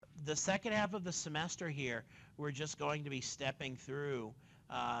The second half of the semester here, we're just going to be stepping through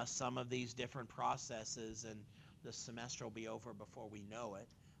some of these different processes, and the semester will be over before we know it.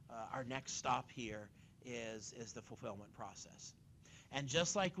 Our next stop here is the fulfillment process. And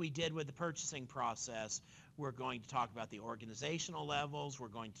just like we did with the purchasing process, we're going to talk about the organizational levels, we're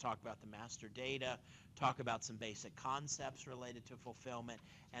going to talk about the master data, talk about some basic concepts related to fulfillment,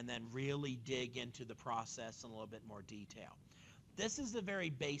 and then really dig into the process in a little bit more detail. This is the very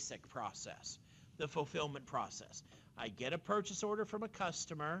basic process, the fulfillment process. I get a purchase order from a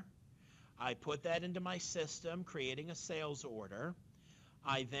customer, I put that into my system, creating a sales order.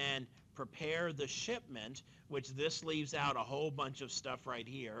 I then prepare the shipment, which this leaves out a whole bunch of stuff right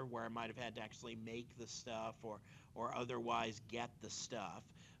here where I might have had to actually make the stuff or otherwise get the stuff.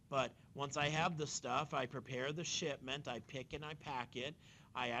 But once I have the stuff, I prepare the shipment, I pick and I pack it,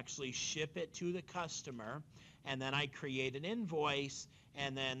 I actually ship it to the customer, and then I create an invoice,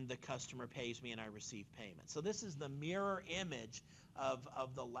 and then the customer pays me and I receive payment. So this is the mirror image of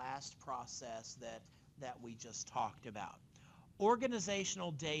the last process that we just talked about.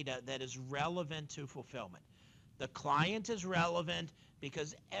 Organizational data that is relevant to fulfillment. The client is relevant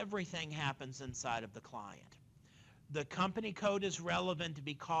because everything happens inside of the client. The company code is relevant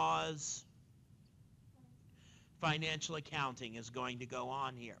because financial accounting is going to go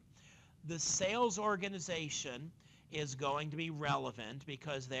on here. The sales organization is going to be relevant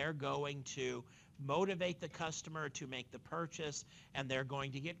because they're going to motivate the customer to make the purchase, and they're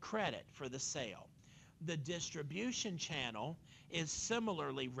going to get credit for the sale. The distribution channel is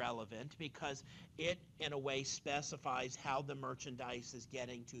similarly relevant because it, in a way, specifies how the merchandise is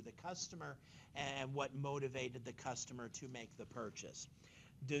getting to the customer and what motivated the customer to make the purchase.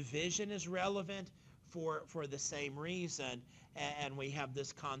 Division is relevant for the same reason, and we have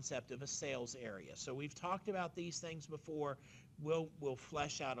this concept of a sales area. So we've talked about these things before. We'll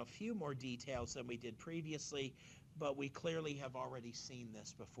flesh out a few more details than we did previously, but we clearly have already seen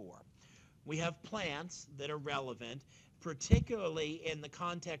this before. We have plants that are relevant, particularly in the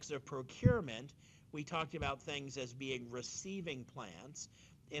context of procurement. We talked about things as being receiving plants.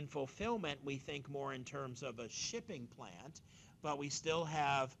 In fulfillment, we think more in terms of a shipping plant, but we still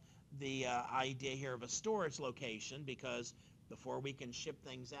have the idea here of a storage location, because before we can ship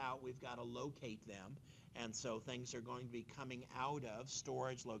things out, we've got to locate them. And so things are going to be coming out of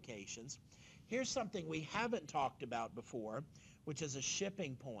storage locations. Here's something we haven't talked about before, which is a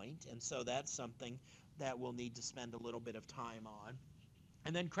shipping point, and so that's something that we'll need to spend a little bit of time on.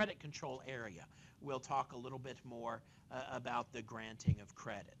 And then credit control area. We'll talk a little bit more about the granting of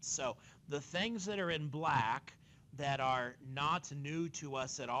credit. So the things that are in black that are not new to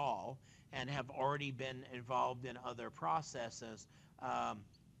us at all and have already been involved in other processes,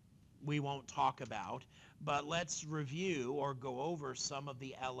 we won't talk about, but let's review or go over some of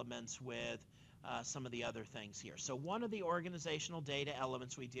the elements with some of the other things here. So one of the organizational data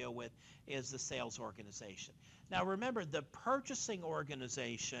elements we deal with is the sales organization. Now remember, the purchasing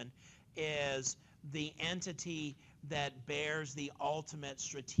organization is the entity that bears the ultimate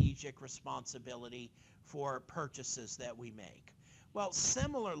strategic responsibility for purchases that we make. Well,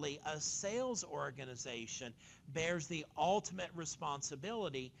 similarly, a sales organization bears the ultimate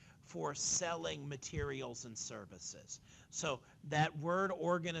responsibility for selling materials and services. So that word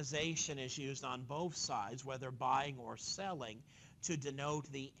organization is used on both sides, whether buying or selling, to denote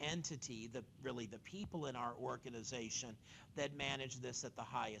the entity, really the people in our organization that manage this at the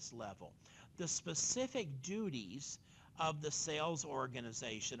highest level. The specific duties of the sales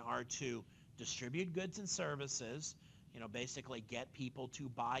organization are to distribute goods and services, basically get people to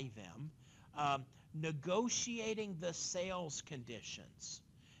buy them, negotiating the sales conditions.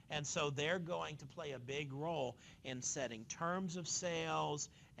 And so they're going to play a big role in setting terms of sales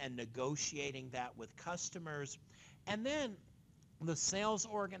and negotiating that with customers. And then the sales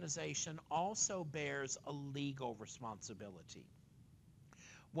organization also bears a legal responsibility.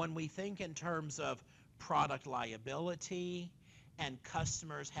 When we think in terms of product liability and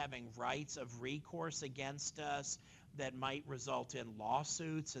customers having rights of recourse against us that might result in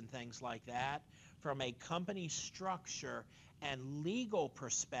lawsuits and things like that, from a company structure and legal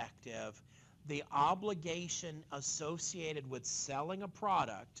perspective, the obligation associated with selling a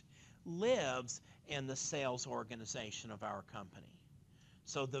product lives in the sales organization of our company.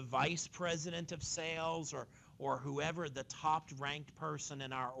 So the vice president of sales or whoever the top ranked person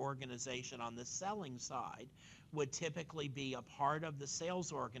in our organization on the selling side would typically be a part of the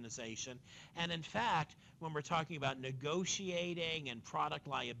sales organization. And in fact, when we're talking about negotiating and product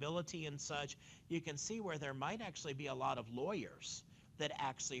liability and such, you can see where there might actually be a lot of lawyers that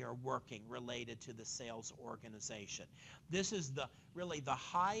actually are working related to the sales organization. This is really the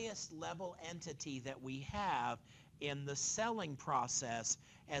highest level entity that we have in the selling process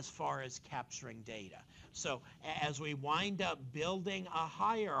as far as capturing data. So as we wind up building a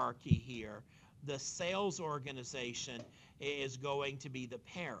hierarchy here, the sales organization is going to be the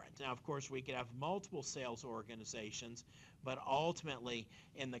parent. Now, of course, we could have multiple sales organizations, but ultimately,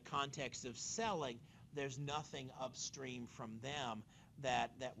 in the context of selling, there's nothing upstream from them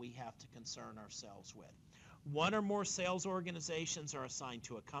that we have to concern ourselves with. One or more sales organizations are assigned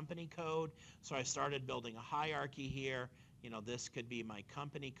to a company code. So I started building a hierarchy here. This could be my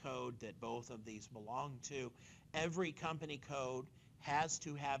company code that both of these belong to. Every company code has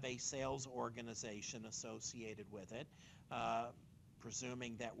to have a sales organization associated with it,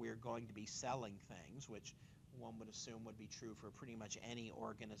 presuming that we're going to be selling things, which one would assume would be true for pretty much any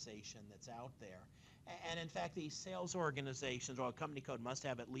organization that's out there. And in fact, these sales organizations, or a company code, must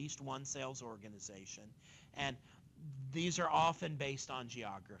have at least one sales organization. And these are often based on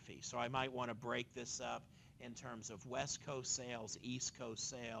geography. So I might want to break this up in terms of West Coast sales, East Coast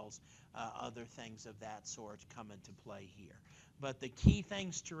sales, other things of that sort come into play here. But the key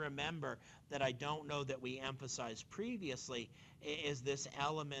things to remember that I don't know that we emphasized previously is this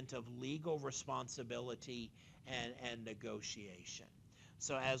element of legal responsibility and negotiation.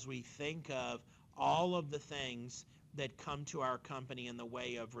 So as we think of all of the things that come to our company in the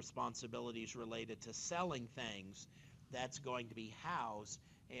way of responsibilities related to selling things, that's going to be housed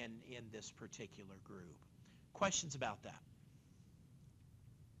in this particular group. Questions about that?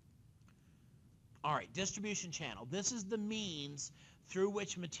 All right, distribution channel. This is the means through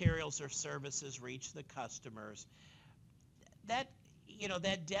which materials or services reach the customers. That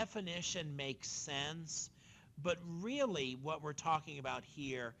definition makes sense, but really what we're talking about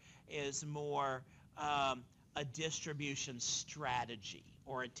here is more a distribution strategy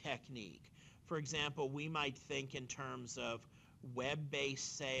or a technique. For example, we might think in terms of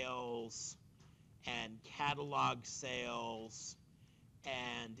web-based sales and catalog sales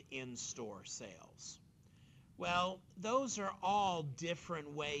and in-store sales. Well, those are all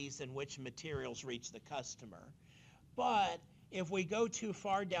different ways in which materials reach the customer. But if we go too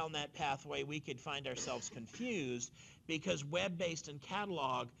far down that pathway, we could find ourselves confused, because web-based and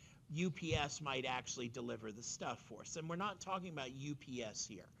catalog, UPS might actually deliver the stuff for us. And we're not talking about UPS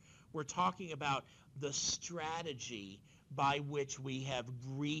here. We're talking about the strategy by which we have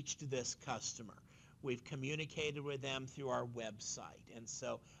reached this customer. We've communicated with them through our website, and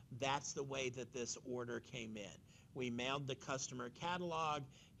so that's the way that this order came in. We mailed the customer catalog.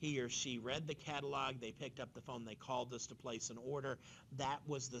 He or she read the catalog. They picked up the phone. They called us to place an order. That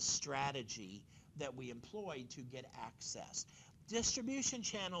was the strategy that we employed to get access. Distribution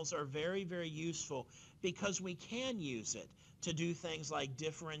channels are very, very useful because we can use it to do things like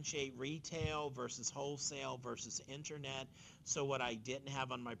differentiate retail versus wholesale versus internet. So what I didn't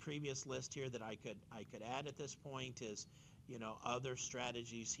have on my previous list here that I could add at this point is, other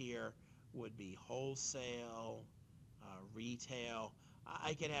strategies here would be wholesale, retail.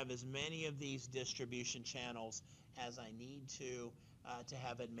 I could have as many of these distribution channels as I need to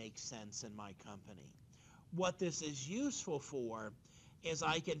have it make sense in my company. What this is useful for is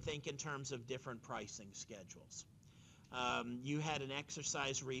I can think in terms of different pricing schedules. You had an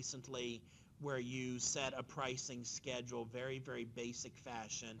exercise recently where you set a pricing schedule, very, very basic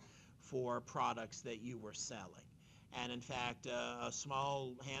fashion, for products that you were selling. And in fact, a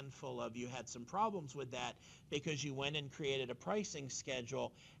small handful of you had some problems with that because you went and created a pricing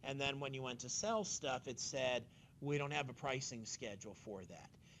schedule, and then when you went to sell stuff, it said, we don't have a pricing schedule for that.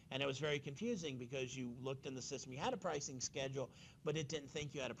 And it was very confusing because you looked in the system, you had a pricing schedule, but it didn't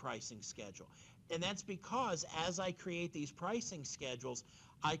think you had a pricing schedule. And that's because as I create these pricing schedules,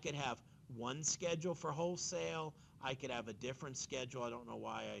 I could have one schedule for wholesale, I could have a different schedule. I don't know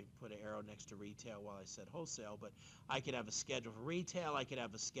why I put an arrow next to retail while I said wholesale, but I could have a schedule for retail, I could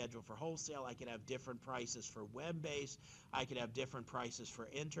have a schedule for wholesale, I could have different prices for web-based, I could have different prices for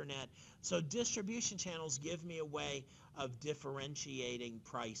internet. So distribution channels give me a way of differentiating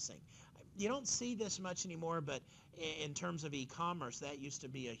pricing. You don't see this much anymore, but in terms of e-commerce, that used to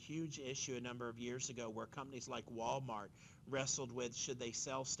be a huge issue a number of years ago, where companies like Walmart wrestled with, should they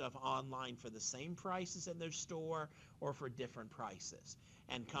sell stuff online for the same prices in their store or for different prices?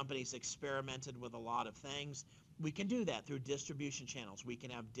 And companies experimented with a lot of things. We can do that through distribution channels. We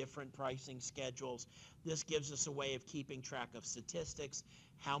can have different pricing schedules. This gives us a way of keeping track of statistics.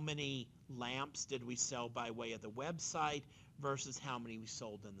 How many lamps did we sell by way of the website versus how many we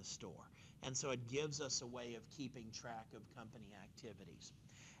sold in the store? And so it gives us a way of keeping track of company activities.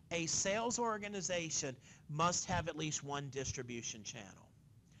 A sales organization must have at least one distribution channel.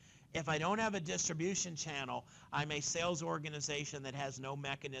 If I don't have a distribution channel, I'm a sales organization that has no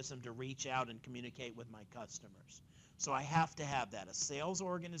mechanism to reach out and communicate with my customers. So I have to have that. A sales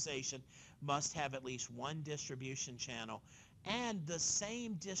organization must have at least one distribution channel, and the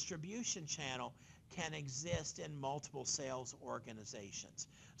same distribution channel can exist in multiple sales organizations.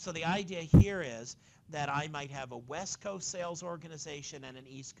 So the idea here is that I might have a West Coast sales organization and an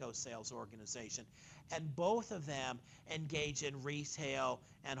East Coast sales organization, and both of them engage in retail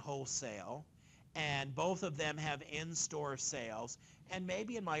and wholesale, and both of them have in-store sales, and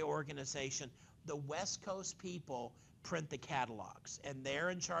maybe in my organization, the West Coast people print the catalogs, and they're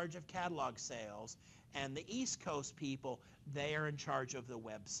in charge of catalog sales, and the East Coast people, they are in charge of the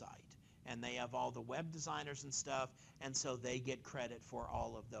website, and they have all the web designers and stuff, and so they get credit for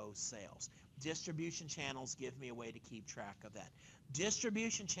all of those sales. Distribution channels give me a way to keep track of that.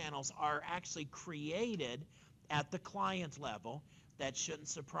 Distribution channels are actually created at the client level. That shouldn't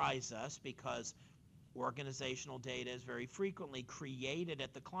surprise us because organizational data is very frequently created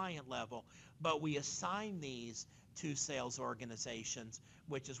at the client level, but we assign these to sales organizations,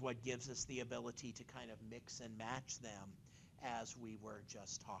 which is what gives us the ability to kind of mix and match them as we were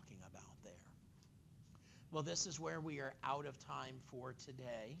just talking about there. Well, this is where we are out of time for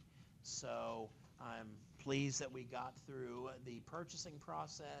today. So I'm pleased that we got through the purchasing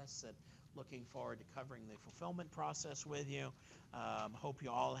process and looking forward to covering the fulfillment process with you. Hope you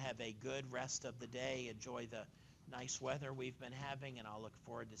all have a good rest of the day. Enjoy the nice weather we've been having, and I'll look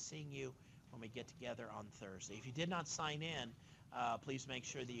forward to seeing you when we get together on Thursday. If you did not sign in, please make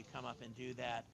sure that you come up and do that.